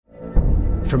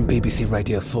From BBC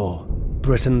Radio 4,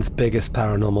 Britain's biggest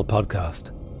paranormal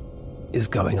podcast is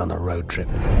going on a road trip.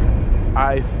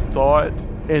 I thought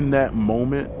in that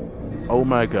moment, oh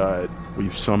my God,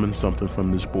 we've summoned something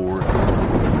from this board.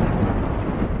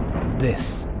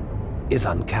 This is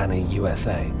Uncanny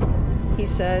USA. He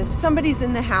says, somebody's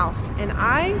in the house, and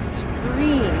I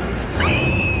screamed.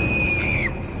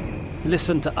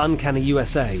 Listen to Uncanny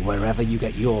USA wherever you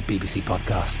get your BBC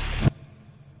podcasts,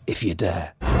 if you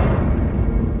dare.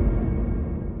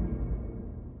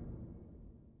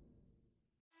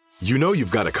 You know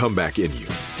you've got a comeback in you.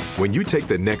 When you take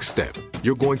the next step,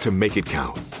 you're going to make it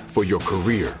count. For your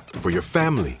career, for your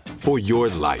family, for your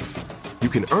life. You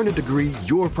can earn a degree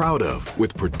you're proud of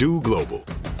with Purdue Global.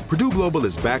 Purdue Global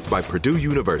is backed by Purdue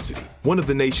University, one of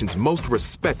the nation's most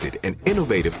respected and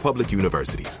innovative public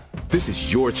universities. This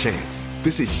is your chance.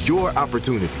 This is your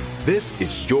opportunity. This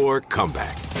is your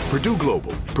comeback. Purdue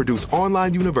Global, Purdue's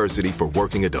online university for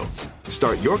working adults.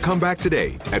 Start your comeback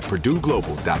today at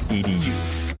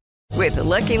purdueglobal.edu. With the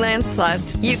Lucky Land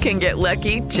Slots, you can get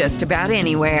lucky just about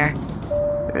anywhere.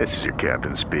 This is your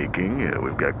captain speaking.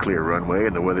 We've got clear runway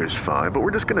and the weather's fine, but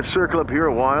we're just going to circle up here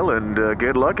a while and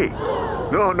get lucky.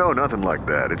 No, nothing like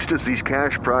that. It's just these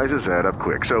cash prizes add up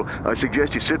quick. So I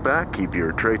suggest you sit back, keep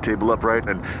your tray table upright,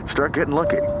 and start getting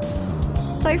lucky.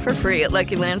 Play for free at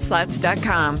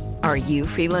LuckyLandSlots.com. Are you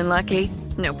feeling lucky?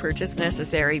 No purchase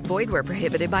necessary. Void where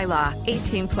prohibited by law.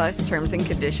 18 plus terms and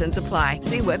conditions apply.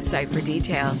 See website for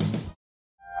details.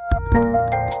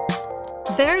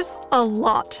 There's a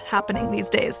lot happening these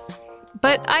days,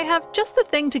 but I have just the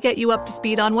thing to get you up to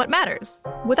speed on what matters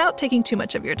without taking too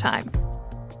much of your time.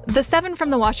 The 7 from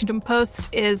the Washington Post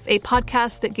is a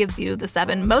podcast that gives you the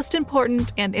 7 most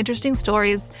important and interesting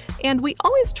stories, and we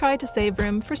always try to save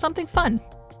room for something fun.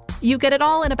 You get it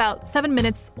all in about 7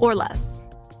 minutes or less.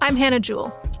 I'm Hannah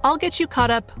Jewell. I'll get you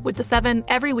caught up with the 7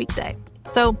 every weekday.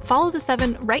 So follow the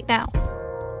 7 right now.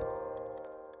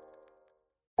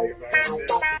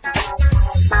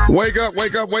 Wake up,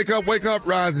 wake up, wake up, wake up,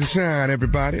 rise and shine,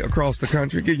 everybody across the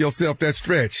country. Give yourself that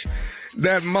stretch,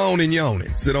 that moaning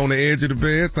yawning. Sit on the edge of the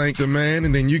bed, thank the man,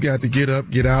 and then you got to get up,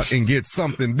 get out, and get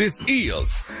something. This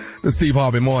is the Steve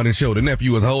Harvey Morning Show. The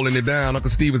nephew is holding it down.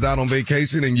 Uncle Steve is out on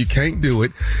vacation, and you can't do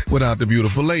it without the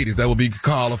beautiful ladies. That would be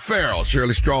Carla Farrell,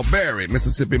 Shirley Strawberry,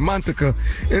 Mississippi Montica,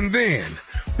 and then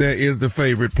there is the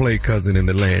favorite play cousin in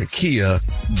the land, Kia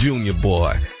Junior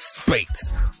Boy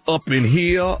Spates. Up in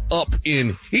here, up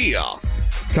in here.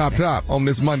 Top on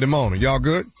this Monday morning. Y'all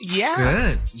good? Yeah.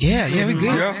 Good. Yeah, we good.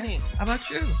 Yeah. How about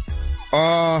you?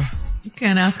 You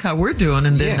can't ask how we're doing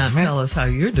and then not tell us how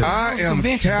you're doing. I am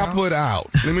capped out.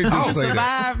 Let me just say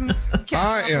that.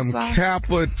 I am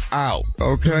capped out,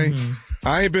 okay? Mm-hmm.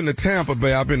 I ain't been to Tampa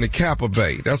Bay. I've been to Kappa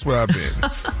Bay. That's where I've been.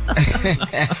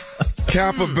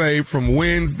 Kappa Bay from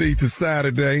Wednesday to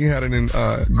Saturday. Had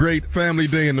a great family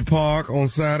day in the park on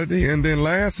Saturday. And then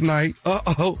last night,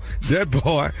 that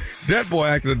boy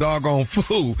acted a doggone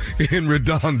fool in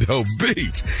Redondo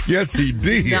Beach. Yes, he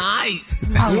did. Nice.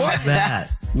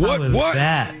 What? What?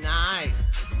 Nice.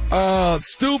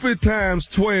 Stupid times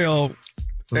 12.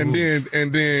 And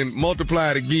then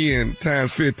multiply it again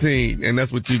times 15, and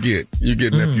that's what you get. You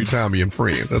get nephew Tommy and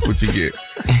friends. That's what you get.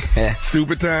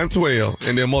 Stupid times 12,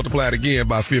 and then multiply it again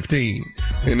by 15,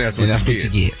 and that's what you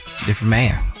get. Different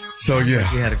man. So yeah,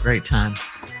 you had a great time.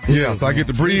 Yeah, so I get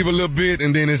to breathe a little bit,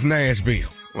 and then it's Nashville.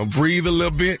 I'm gonna breathe a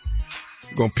little bit.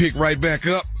 Gonna pick right back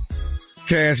up.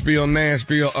 Cashville,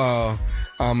 Nashville.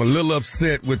 I'm a little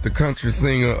upset with the country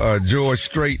singer George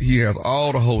Strait. He has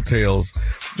all the hotels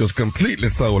just completely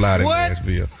sold out in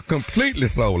Nashville. Completely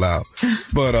sold out.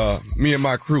 But me and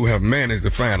my crew have managed to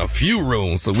find a few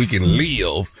rooms so we can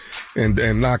live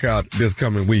and knock out this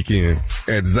coming weekend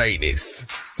at Zanies.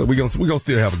 So we gonna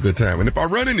still have a good time. And if I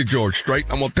run into George Strait,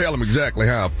 I'm gonna tell him exactly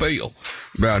how I feel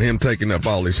about him taking up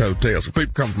all these hotels. So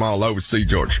people come from all over to see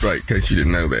George Strait, in case you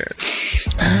didn't know that.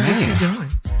 What are you doing?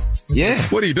 Yeah.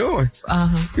 What are you doing?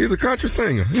 He's a country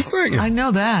singer. He's singing. I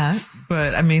know that.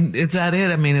 But, I mean, is that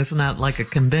it? I mean, it's not like a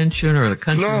convention or the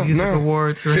Country Music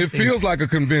Awards or anything? It feels like a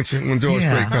convention when George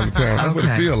Strait comes to town. That's what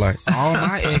it feels like. All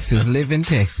my exes live in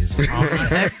Texas. All my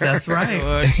exes, that's right.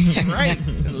 Right.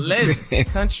 Legend.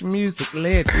 Country music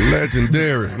legend.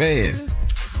 Legendary. Man.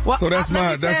 Well, so that's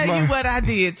let me tell you what I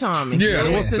did, Tommy. Yeah,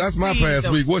 that's my past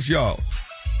week. What's y'all's?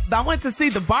 I went to see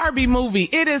the Barbie movie.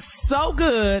 It is so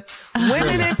good.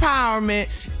 Women empowerment.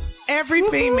 Every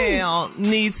female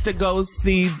needs to go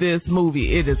see this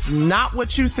movie. It is not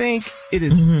what you think. It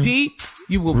is deep.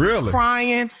 You will be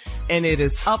crying, and it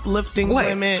is uplifting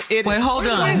women. Hold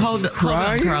on,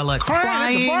 Carla.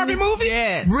 Crying at the Barbie movie?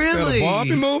 Yes. Really? The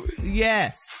Barbie movie?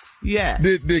 Yes. Yes.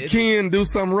 Did Ken do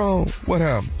something wrong? What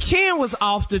happened? Ken was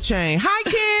off the chain. Hi,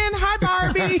 Ken. Hi,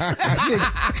 Barbie.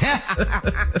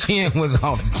 Ken was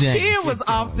off the chain. Ken was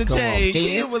off the chain.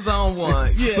 Ken was on one.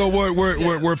 Yeah. So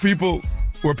were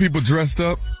people dressed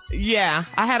up? Yeah,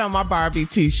 I had on my Barbie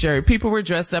t-shirt. People were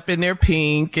dressed up in their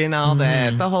pink and all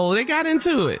that. They got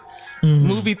into it.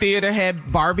 Movie theater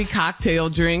had Barbie cocktail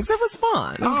drinks. It was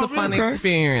fun. It was a fun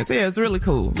experience. Yeah, it's really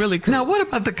cool. Really cool. Now, what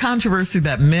about the controversy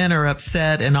that men are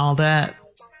upset and all that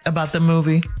about the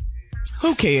movie?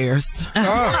 Who cares? Every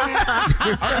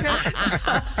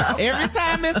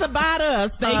time it's about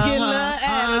us, they get a little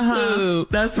attitude.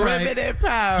 That's right. Women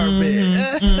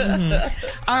empowerment.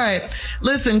 All right.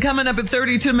 Listen, coming up at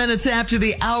 32 minutes after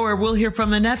the hour, we'll hear from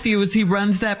the nephew as he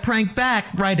runs that prank back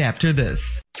right after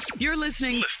this. You're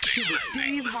listening to the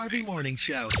Steve Harvey Morning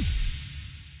Show.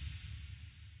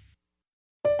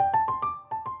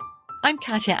 I'm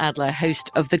Katya Adler, host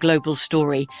of The Global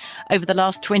Story. Over the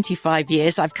last 25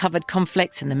 years, I've covered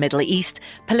conflicts in the Middle East,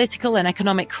 political and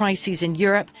economic crises in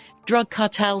Europe, drug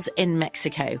cartels in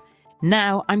Mexico.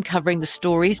 Now I'm covering the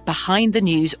stories behind the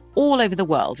news all over the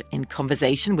world in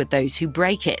conversation with those who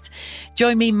break it.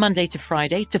 Join me Monday to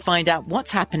Friday to find out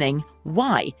what's happening,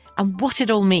 why, and what it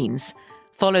all means.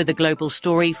 Follow The Global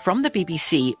Story from the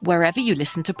BBC wherever you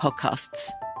listen to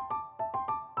podcasts.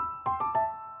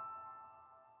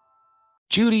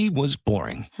 Judy was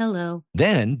boring. Hello.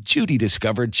 Then Judy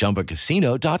discovered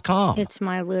ChumbaCasino.com. It's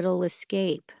my little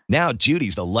escape. Now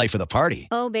Judy's the life of the party.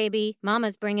 Oh, baby,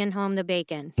 mama's bringing home the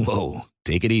bacon. Whoa,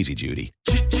 take it easy, Judy.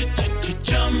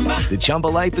 The Chumba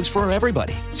life is for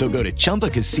everybody. So go to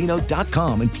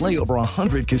ChumbaCasino.com and play over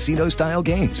 100 casino-style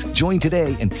games. Join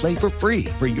today and play for free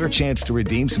for your chance to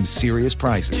redeem some serious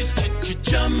prizes.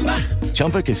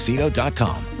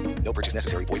 ChumbaCasino.com. No purchase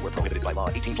necessary. Void where prohibited by law.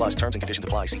 18 plus terms and conditions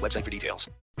apply. See website for details.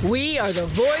 We are the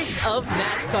voice of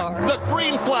NASCAR. The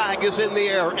green flag is in the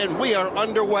air, and we are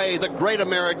underway. The great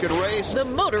American race. The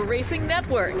Motor Racing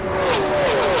Network.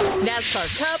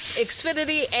 NASCAR Cup,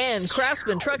 Xfinity, and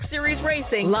Craftsman Truck Series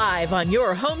Racing live on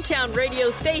your hometown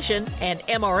radio station and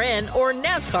MRN or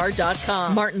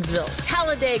NASCAR.com. Martinsville,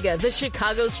 Talladega, the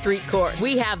Chicago Street Course.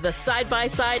 We have the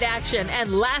side-by-side action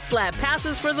and last lap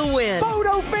passes for the win.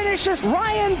 Photo finishes.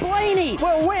 Ryan Blaney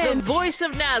will win. The voice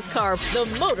of NASCAR,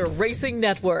 the Motor Racing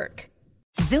Network.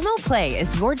 Xumo Play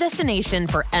is your destination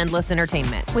for endless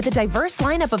entertainment. With a diverse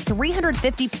lineup of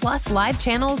 350 plus live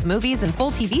channels, movies, and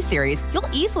full TV series, you'll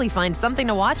easily find something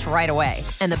to watch right away.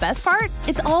 And the best part?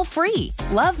 It's all free.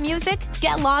 Love music?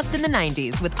 Get lost in the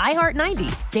 90s with iHeart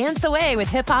 90s, dance away with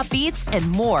hip-hop beats, and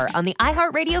more on the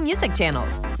iHeartRadio music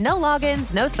channels. No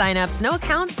logins, no signups, no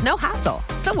accounts, no hassle.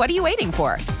 So what are you waiting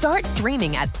for? Start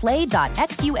streaming at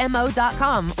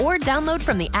play.xumo.com or download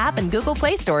from the app and Google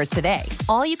Play stores today.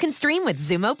 All you can stream with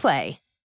Xumo Play.